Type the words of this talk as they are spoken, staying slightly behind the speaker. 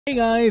Hey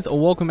guys,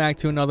 welcome back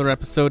to another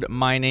episode.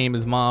 My name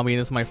is Mobby, and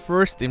this is my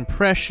first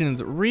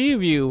impressions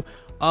review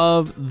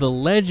of The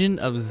Legend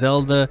of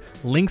Zelda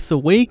Link's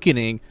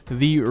Awakening,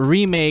 the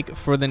remake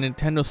for the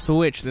Nintendo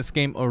Switch. This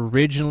game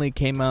originally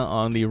came out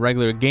on the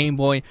regular Game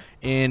Boy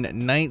in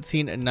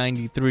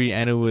 1993,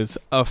 and it was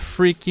a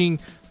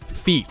freaking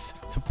feat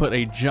to put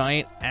a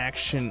giant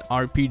action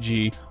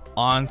RPG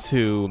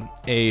onto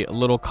a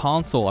little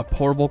console, a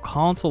portable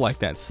console like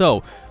that.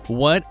 So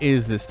what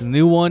is this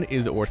new one?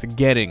 Is it worth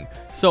getting?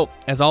 So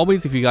as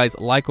always, if you guys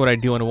like what I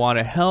do and want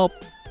to help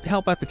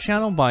out the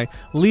channel by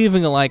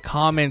leaving a like,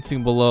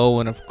 commenting below,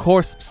 and of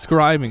course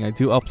subscribing. I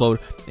do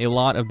upload a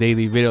lot of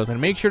daily videos,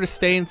 and make sure to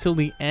stay until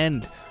the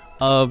end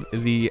of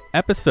the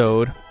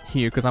episode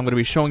here, because I'm going to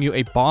be showing you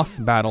a boss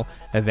battle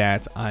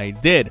that I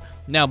did.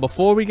 Now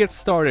before we get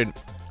started,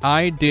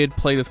 I did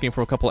play this game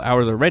for a couple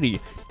hours already,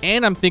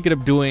 and I'm thinking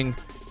of doing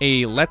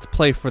a let's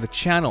play for the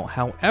channel.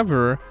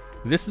 However,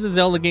 this is a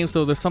Zelda game,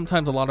 so there's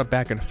sometimes a lot of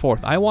back and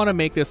forth. I want to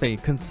make this a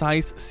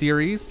concise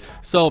series,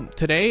 so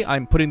today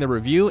I'm putting the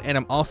review, and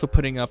I'm also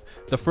putting up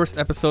the first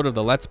episode of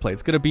the let's play.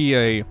 It's going to be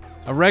a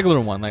regular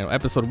one, like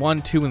episode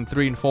 1, 2, and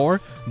 3, and 4,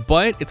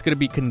 but it's going to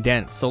be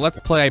condensed. So let's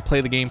play, I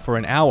play the game for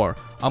an hour.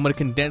 I'm going to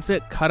condense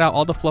it, cut out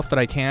all the fluff that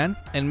I can,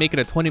 and make it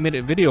a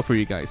 20-minute video for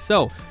you guys.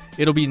 So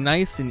it'll be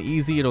nice and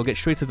easy. It'll get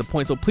straight to the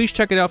point. So please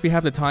check it out if you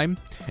have the time.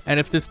 And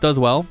if this does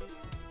well,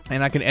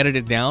 and I can edit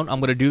it down, I'm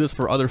going to do this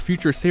for other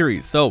future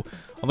series. So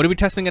I'm going to be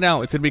testing it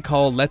out. It's going to be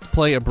called Let's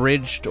Play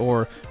Abridged,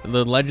 or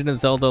The Legend of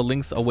Zelda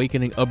Link's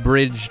Awakening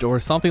Abridged, or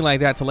something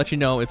like that, to let you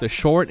know it's a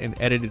short and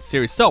edited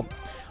series. So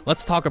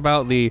let's talk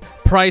about the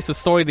price, the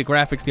story, the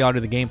graphics, the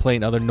audio, the gameplay,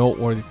 and other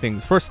noteworthy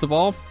things. First of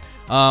all,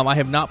 I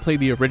have not played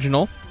the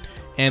original.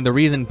 And the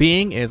reason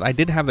being is I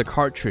did have the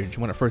cartridge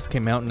when it first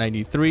came out in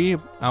 '93.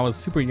 I was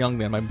super young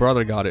then. My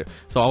brother got it.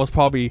 So I was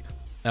probably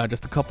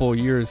just a couple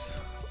years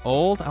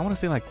old. I want to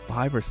say like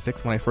 5 or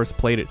 6 when I first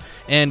played it.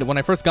 And when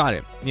I first got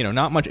it, you know,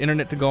 not much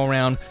internet to go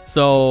around.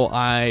 So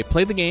I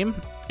played the game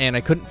and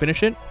I couldn't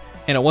finish it.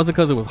 And it wasn't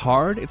because it was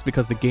hard. It's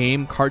because the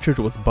game cartridge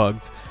was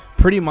bugged.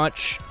 Pretty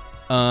much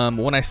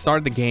when I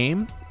started the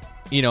game,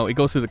 you know, it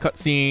goes through the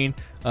cutscene.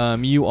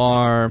 You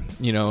are,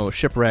 you know,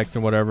 shipwrecked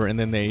or whatever, and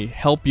then they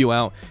help you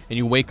out, and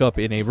you wake up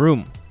in a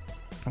room.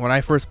 When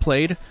I first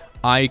played,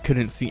 I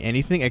couldn't see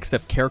anything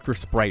except character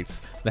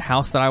sprites. The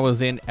house that I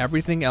was in,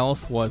 everything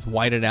else was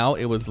whited out.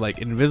 It was like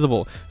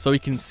invisible. So you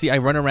can see, I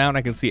run around,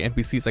 I can see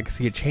NPCs, I can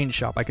see a chain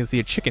shop, I can see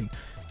a chicken.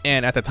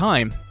 And at the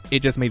time, it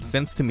just made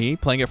sense to me,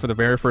 playing it for the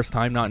very first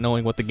time, not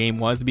knowing what the game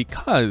was,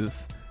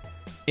 because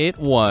it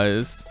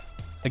was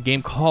a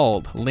game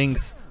called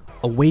Link's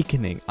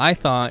Awakening. I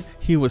thought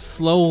he was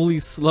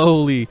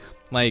slowly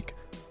like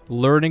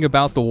learning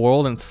about the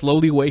world and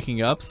slowly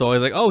waking up. So I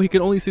was like, oh, he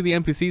can only see the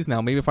NPCs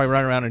now. Maybe if I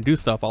run around and do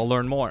stuff, I'll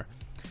learn more.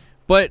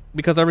 But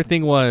because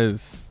everything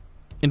was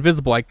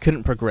invisible, I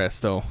couldn't progress.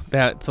 So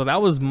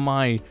that was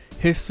my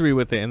history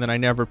with it, and then I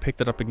never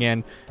picked it up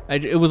again.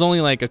 It was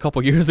only like a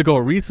couple years ago,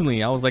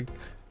 recently. I was like,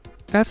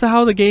 that's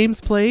how the game's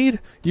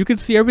played? You can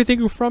see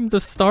everything from the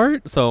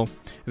start? So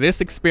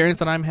this experience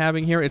that I'm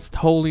having here, it's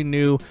totally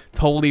new,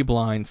 totally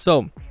blind.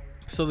 So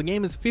the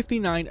game is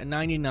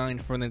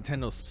 $59.99 for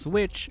Nintendo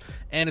Switch,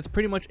 and it's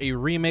pretty much a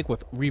remake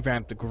with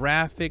revamped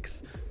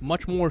graphics,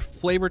 much more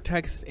flavor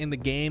text in the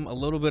game, a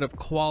little bit of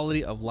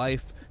quality of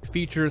life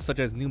features such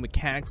as new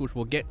mechanics, which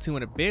we'll get to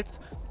in a bit,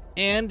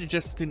 and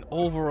just an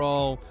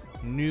overall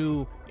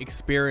new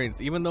experience.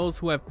 Even those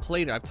who have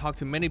played it, I've talked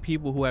to many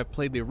people who have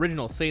played the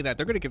original, say that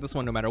they're going to get this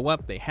one no matter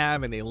what. They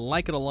have, and they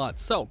like it a lot.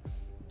 So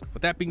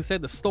with that being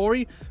said, the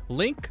story,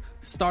 Link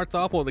starts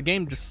off, well, the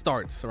game just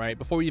starts, right?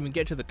 Before we even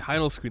get to the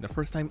title screen, the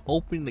first time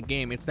opening the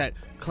game, it's that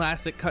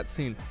classic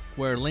cutscene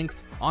where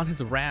Link's on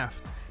his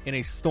raft in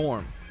a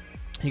storm.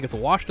 He gets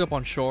washed up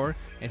on shore,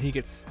 and he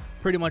gets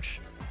pretty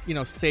much, you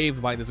know,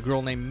 saved by this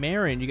girl named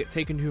Marin. You get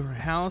taken to her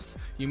house,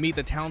 you meet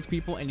the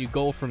townspeople, and you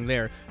go from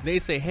there. They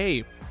say,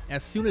 hey,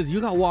 as soon as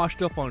you got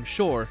washed up on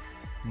shore,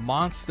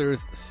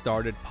 monsters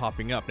started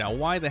popping up. Now,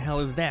 why the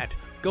hell is that?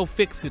 Go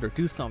fix it or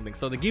do something.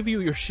 So they give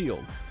you your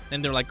shield,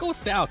 and they're like, go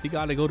south, you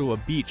gotta go to a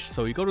beach.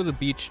 So you go to the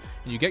beach,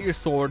 and you get your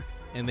sword,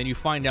 and then you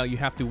find out you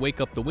have to wake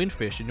up the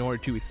windfish in order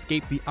to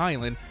escape the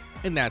island,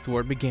 and that's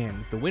where it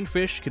begins. The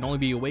windfish can only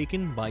be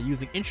awakened by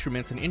using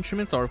instruments, and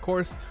instruments are, of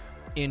course,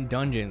 in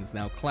dungeons.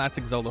 Now,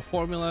 classic Zelda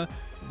formula: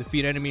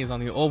 defeat enemies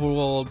on the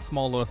overworld,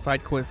 small little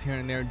side quests here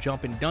and there,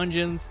 jump in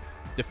dungeons,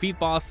 defeat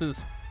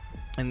bosses,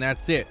 and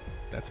that's it.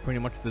 That's pretty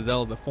much the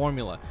Zelda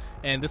formula.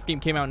 And this game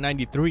came out in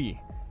 '93.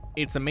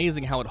 It's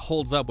amazing how it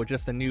holds up with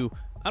just a new,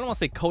 I don't want to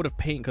say coat of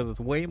paint because it's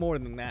way more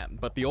than that,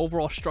 but the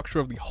overall structure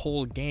of the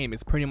whole game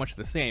is pretty much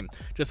the same,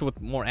 just with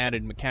more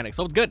added mechanics.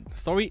 So it's good. The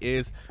story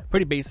is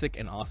pretty basic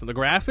and awesome. The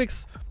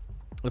graphics,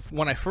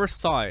 when I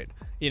first saw it,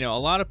 you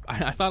know,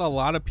 I thought a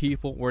lot of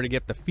people were to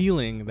get the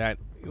feeling that,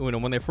 you know,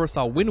 when they first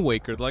saw Wind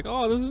Waker, they're like,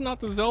 oh, this is not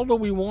the Zelda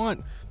we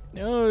want.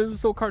 Oh, this is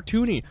so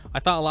cartoony.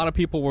 I thought a lot of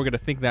people were going to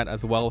think that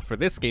as well for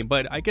this game,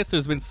 but I guess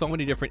there's been so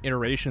many different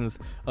iterations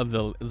of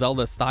the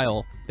Zelda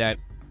style that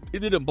it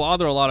didn't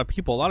bother a lot of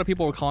people. A lot of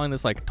people were calling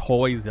this like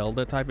toy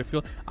Zelda type of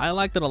feel. I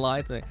liked it a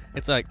lot.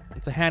 It's a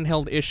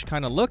handheld-ish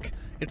kind of look.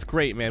 It's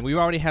great, man. We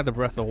already had the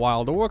Breath of the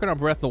Wild. They're working on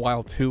Breath of the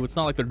Wild 2. It's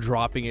not like they're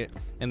dropping it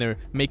and they're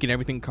making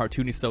everything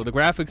cartoony. So the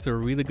graphics are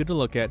really good to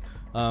look at.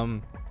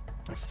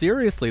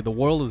 Seriously, the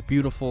world is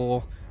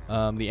beautiful.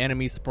 The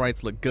enemy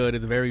sprites look good.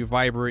 It's very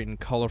vibrant and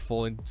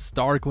colorful and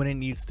stark when it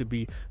needs to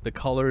be. The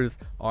colors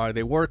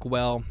they work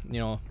well. You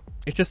know,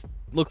 it just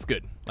looks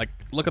good. Like,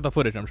 look at the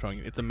footage I'm showing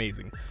you. It's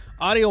amazing.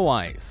 Audio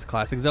wise,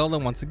 classic Zelda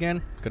once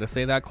again. Gonna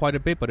say that quite a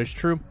bit, but it's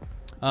true.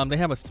 They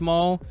have a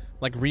small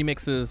like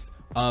remixes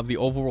of the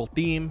overall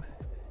theme.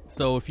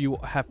 So if you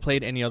have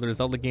played any other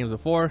Zelda games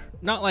before,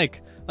 not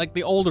like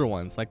the older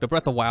ones, like the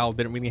Breath of the Wild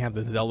didn't really have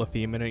the Zelda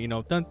theme in it, you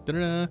know, dun, dun,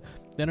 dun,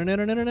 dun, dun,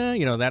 dun, dun, dun,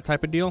 you know, that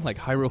type of deal, like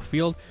Hyrule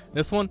Field.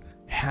 This one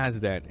has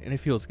that, and it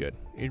feels good.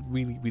 It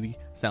really, really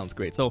sounds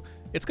great. So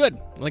it's good.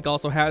 Link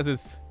also has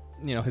his,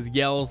 you know, his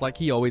yells like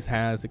he always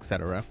has,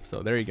 etc.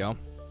 So there you go.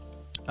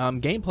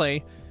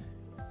 Gameplay.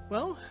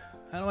 Well,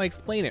 how do I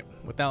explain it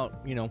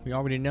without, you know, we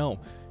already know.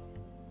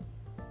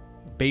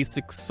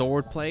 Basic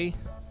sword play.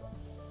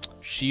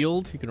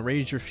 Shield, you can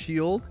raise your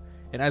shield,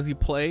 and as you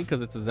play,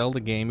 because it's a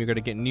Zelda game, you're going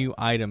to get new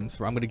items.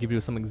 I'm going to give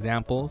you some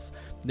examples.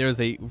 There's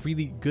a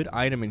really good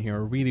item in here,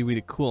 a really,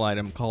 really cool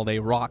item called a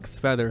Rock's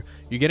Feather.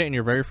 You get it in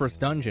your very first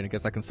dungeon. I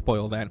guess I can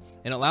spoil that.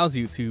 And it allows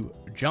you to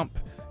jump.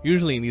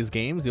 Usually in these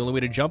games, the only way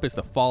to jump is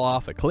to fall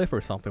off a cliff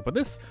or something, but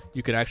this,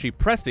 you could actually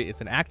press it.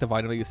 It's an active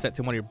item that you set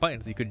to one of your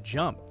buttons. You could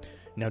jump.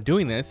 Now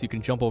doing this, you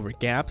can jump over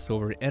gaps,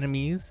 over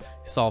enemies,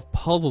 solve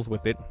puzzles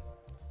with it.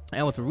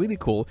 And what's really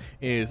cool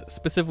is,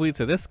 specifically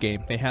to this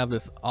game, they have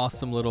this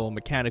awesome little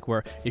mechanic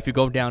where if you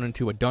go down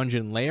into a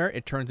dungeon layer,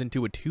 it turns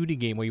into a 2D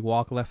game where you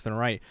walk left and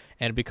right,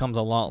 and it becomes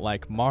a lot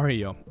like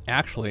Mario.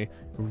 Actually,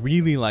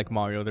 really like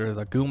Mario. There's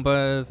a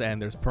Goombas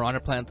and there's Piranha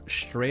Plants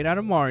straight out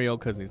of Mario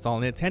because it's all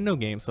Nintendo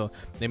games, so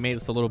they made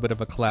this a little bit of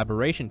a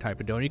collaboration type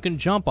of deal. And you can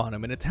jump on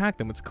them and attack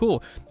them. It's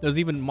cool. There's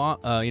even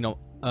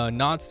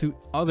nods to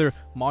other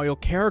Mario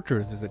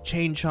characters. There's a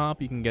Chain Chomp,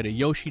 you can get a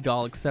Yoshi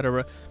doll,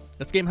 etc.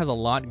 This game has a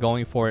lot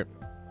going for it,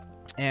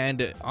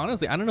 and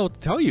honestly, I don't know what to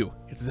tell you.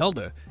 It's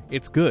Zelda.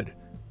 It's good.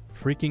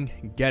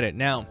 Freaking get it.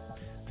 Now,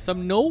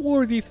 some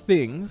noteworthy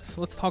things.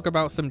 Let's talk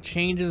about some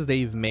changes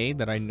they've made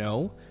that I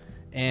know,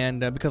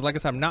 and because like I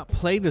said, I've not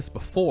played this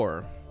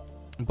before,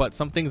 but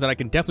some things that I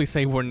can definitely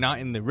say were not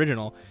in the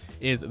original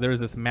is there's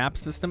this map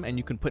system, and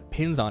you can put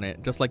pins on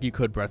it just like you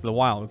could Breath of the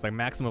Wild. It's like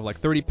maximum of like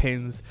 30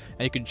 pins,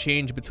 and you can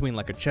change between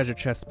like a treasure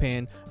chest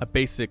pin, a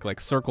basic like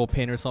circle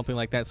pin or something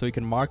like that, so you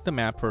can mark the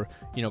map for,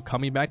 you know,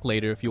 coming back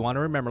later if you want to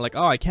remember, like,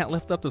 oh, I can't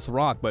lift up this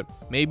rock, but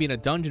maybe in a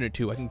dungeon or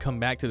two I can come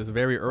back to this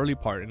very early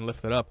part and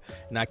lift it up,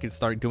 and I can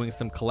start doing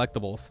some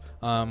collectibles.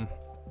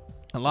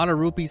 A lot of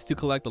rupees to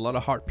collect, a lot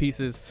of heart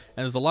pieces,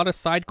 and there's a lot of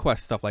side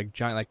quest stuff like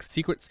giant, like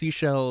secret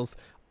seashells,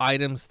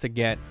 items to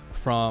get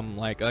from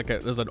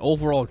there's an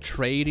overall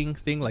trading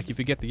thing. Like if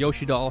you get the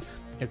Yoshi doll,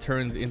 it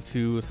turns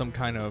into some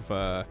kind of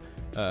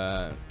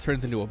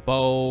turns into a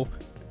bow,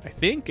 I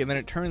think, and then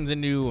it turns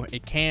into a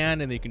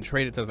can, and then you can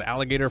trade it as an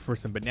alligator for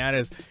some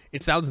bananas.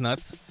 It sounds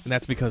nuts, and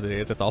that's because it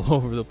is. It's all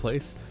over the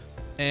place.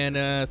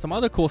 And some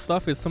other cool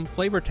stuff is some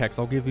flavor text.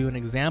 I'll give you an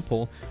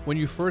example. When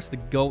you first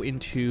go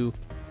into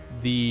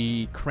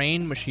the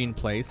crane machine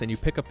place and you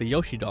pick up the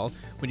Yoshi doll,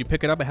 when you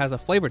pick it up, it has a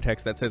flavor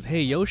text that says,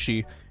 "Hey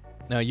Yoshi."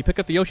 You pick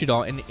up the Yoshi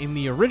doll, and in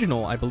the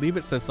original, I believe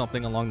it says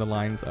something along the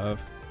lines of,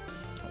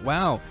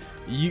 "Wow,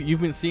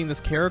 you've been seeing this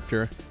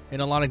character in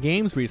a lot of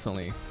games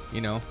recently." You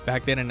know,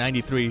 back then in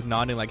 '93,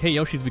 nodding like, "Hey,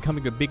 Yoshi's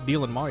becoming a big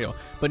deal in Mario."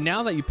 But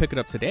now that you pick it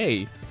up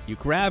today, you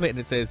grab it and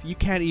it says, "You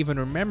can't even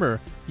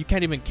remember, you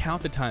can't even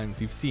count the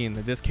times you've seen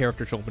that this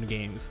character show up in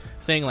games,"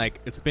 saying like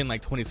it's been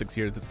like 26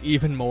 years. It's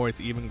even more.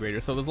 It's even greater.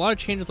 So there's a lot of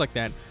changes like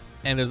that.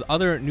 And there's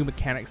other new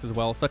mechanics as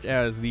well, such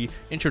as the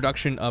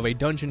introduction of a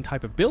dungeon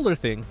type of builder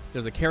thing.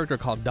 There's a character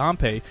called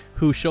Dompe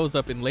who shows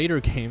up in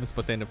later games,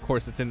 but then of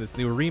course it's in this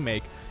new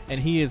remake, and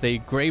he is a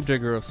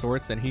gravedigger of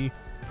sorts, and he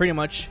pretty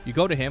much, you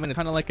go to him and it's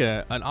kind of like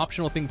an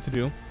optional thing to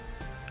do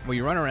where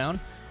you run around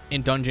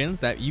in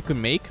dungeons that you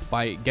can make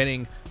by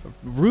getting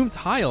room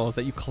tiles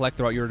that you collect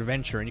throughout your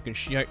adventure, and you can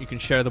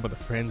share them with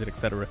friends and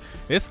etc.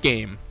 This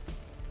game,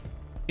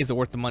 is it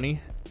worth the money?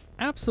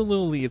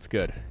 Absolutely, it's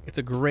good. It's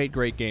a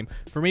great game.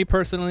 For me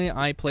personally,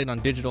 I played on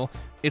digital.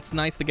 It's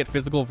nice to get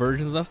physical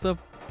versions of stuff,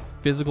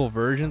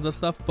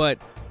 but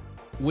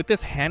with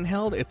this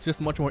handheld, it's just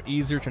much more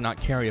easier to not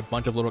carry a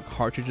bunch of little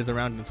cartridges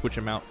around and switch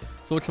them out.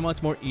 So it's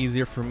much more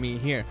easier for me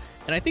here.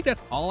 And I think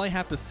that's all I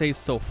have to say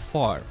so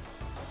far.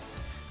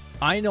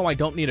 I know I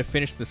don't need to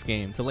finish this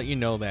game to let you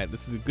know that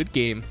this is a good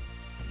game.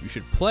 You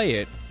should play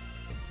it.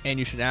 And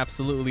you should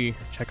absolutely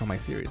check out my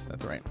series.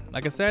 That's right.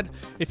 Like I said,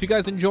 if you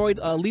guys enjoyed,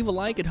 leave a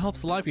like. It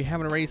helps a lot. If you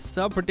haven't already,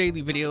 sub for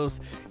daily videos.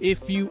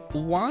 If you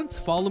want,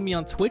 follow me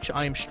on Twitch.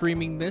 I am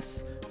streaming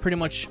this pretty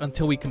much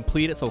until we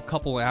complete it, so a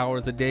couple of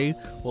hours a day.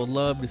 We'll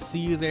love to see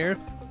you there.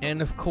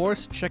 And of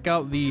course, check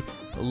out the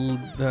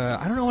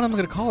I don't know what I'm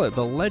going to call it,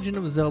 The Legend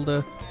of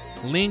Zelda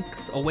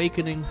Link's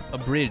Awakening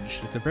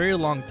Abridged. It's a very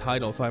long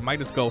title, so I might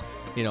just go,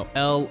 you know,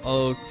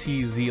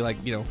 LOTZ, like,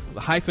 you know,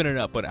 hyphen it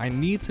up. But I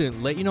need to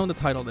let you know in the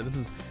title that this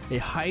is a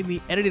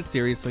highly edited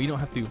series, so you don't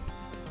have to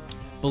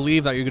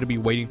believe that you're going to be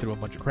wading through a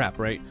bunch of crap,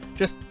 right?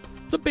 Just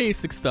the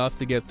basic stuff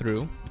to get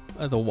through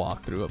as a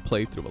walkthrough, a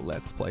playthrough, a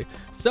let's play.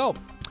 So,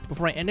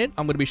 before I end it,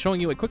 I'm going to be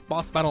showing you a quick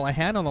boss battle I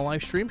had on the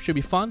live stream. Should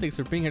be fun. Thanks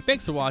for being here.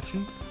 Thanks for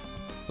watching.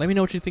 Let me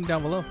know what you think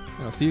down below,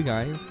 and I'll see you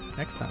guys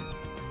next time.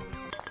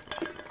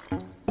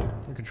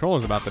 The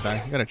controller's about to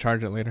die. You gotta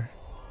charge it later.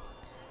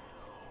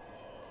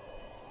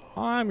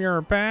 I'm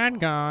your bad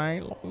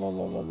guy.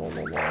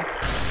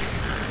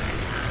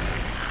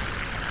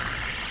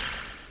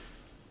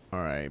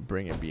 Alright,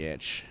 bring it,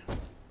 bitch.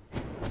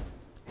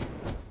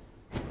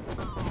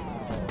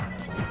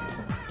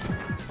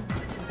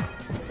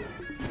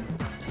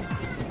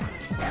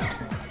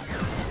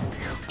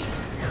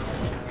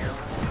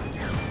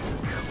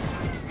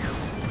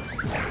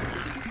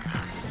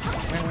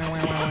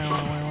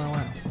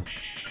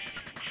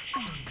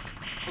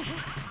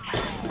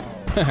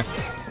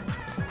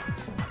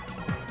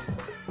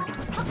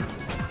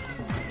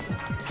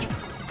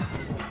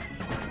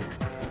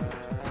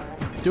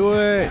 Do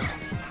it,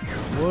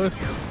 wuss.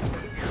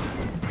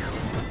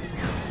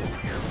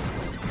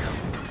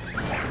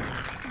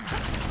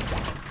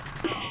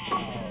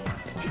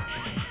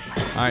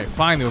 Alright,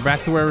 finally, we're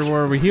back to where we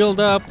were. We healed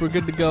up, we're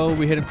good to go.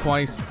 We hit him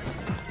twice.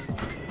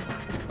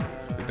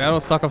 That'll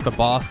suck off the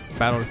boss.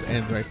 Battle just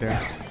ends right there.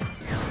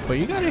 But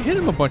you gotta hit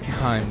him a bunch of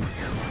times.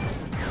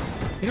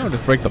 You don't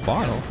just break the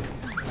bottle.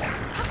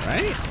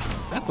 Right?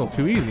 That's not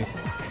too easy.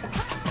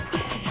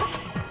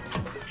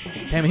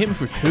 Damn, he hit me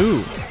for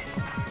 2.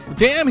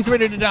 Damn, he's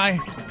ready to die.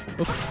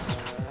 Oops.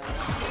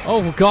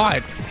 Oh,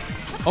 God.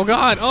 Oh,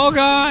 God. Oh,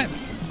 God.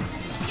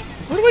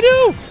 What do I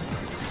do?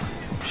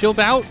 Shield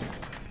out.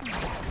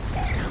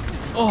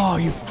 Oh,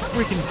 you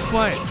freaking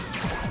butt.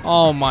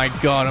 Oh, my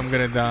God. I'm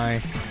going to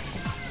die.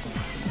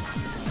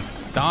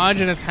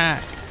 Dodge and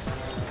attack.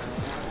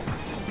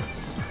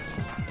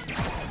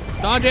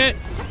 Dodge it.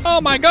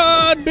 Oh, my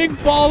God.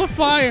 Big ball of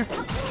fire.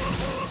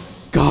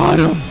 Got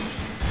him.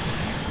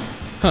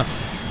 Huh.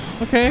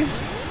 Okay.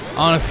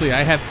 Honestly,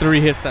 I had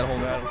 3 hits that whole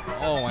battle.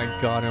 Oh my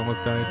God, I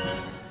almost died.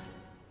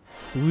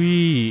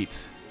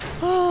 Sweet.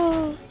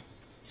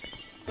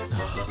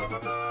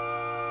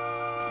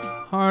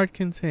 Heart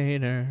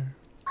container.